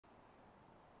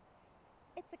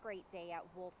great day at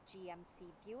Wolfe GMC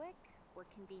Buick. We're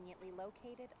conveniently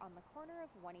located on the corner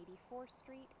of 184th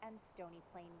Street and Stony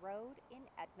Plain Road in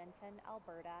Edmonton,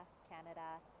 Alberta,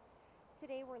 Canada.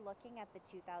 Today we're looking at the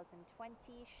 2020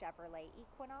 Chevrolet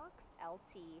Equinox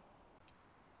LT.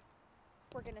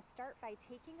 We're going to start by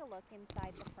taking a look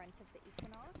inside the front of the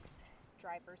Equinox.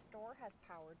 Driver's door has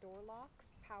power door locks,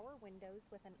 power windows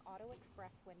with an auto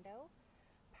express window,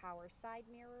 power side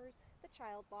mirrors, the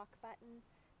child lock button,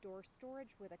 door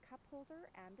storage with a cup holder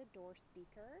and a door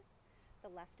speaker. The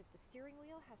left of the steering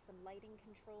wheel has some lighting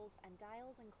controls and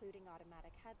dials including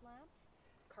automatic headlamps,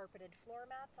 carpeted floor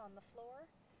mats on the floor,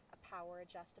 a power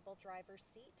adjustable driver's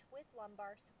seat with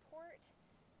lumbar support,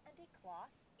 and a cloth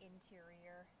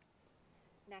interior.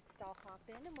 Next I'll hop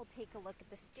in and we'll take a look at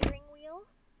the steering wheel.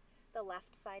 The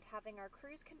left side having our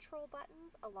cruise control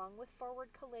buttons along with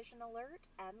forward collision alert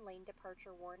and lane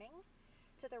departure warning.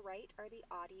 To the right are the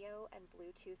audio and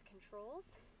Bluetooth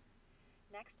controls.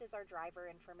 Next is our driver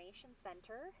information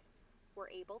center. We're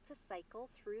able to cycle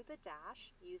through the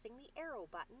dash using the arrow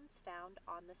buttons found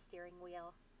on the steering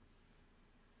wheel.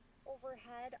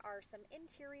 Overhead are some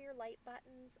interior light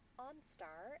buttons,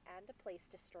 OnStar, and a place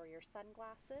to store your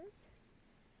sunglasses.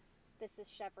 This is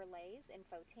Chevrolet's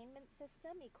infotainment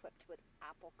system equipped with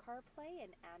Apple CarPlay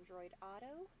and Android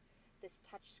Auto. This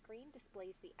touchscreen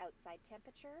displays the outside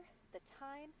temperature, the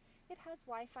time, it has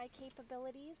Wi-Fi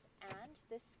capabilities, and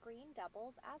this screen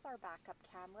doubles as our backup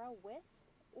camera with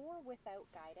or without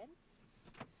guidance.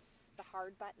 The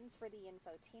hard buttons for the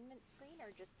infotainment screen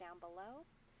are just down below.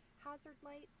 Hazard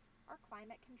lights are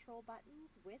climate control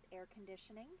buttons with air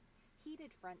conditioning,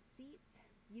 heated front seats,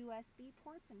 USB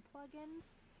ports and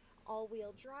plug-ins,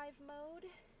 all-wheel drive mode,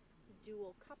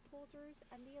 dual cup holders,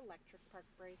 and the electric park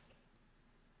brake.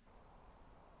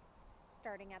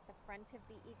 Starting at the front of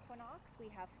the Equinox, we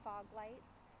have fog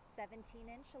lights,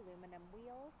 17-inch aluminum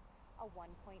wheels, a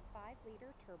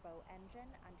 1.5-liter turbo engine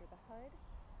under the hood,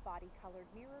 body-colored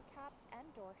mirror caps and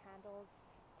door handles,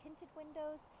 tinted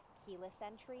windows, keyless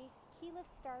entry, keyless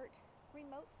start,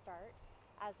 remote start.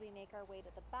 As we make our way to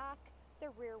the back,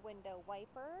 the rear window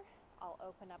wiper. I'll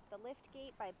open up the lift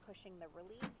gate by pushing the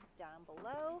release down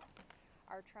below.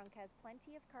 Our trunk has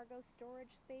plenty of cargo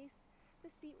storage space. The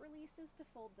seat releases to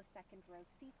fold the second row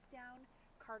seats down,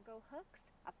 cargo hooks,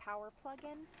 a power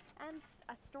plug-in, and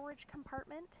a storage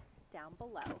compartment down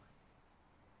below.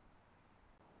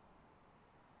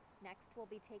 Next, we'll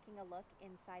be taking a look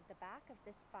inside the back of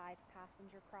this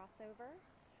 5-passenger crossover.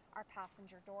 Our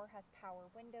passenger door has power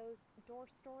windows, door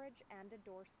storage, and a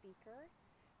door speaker.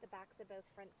 The backs of both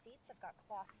front seats have got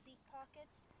cloth seat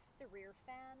pockets, the rear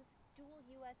fans, dual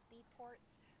USB ports,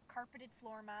 carpeted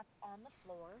floor mats on the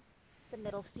floor. The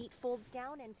middle seat folds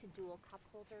down into dual cup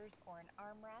holders or an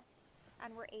armrest,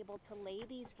 and we're able to lay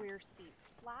these rear seats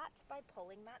flat by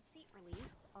pulling that seat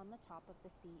release on the top of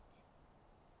the seat.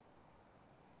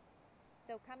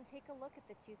 So come take a look at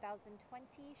the 2020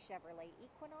 Chevrolet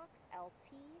Equinox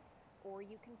LT, or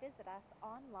you can visit us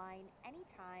online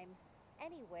anytime,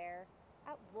 anywhere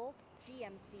at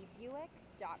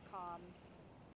wolfegmcbuick.com.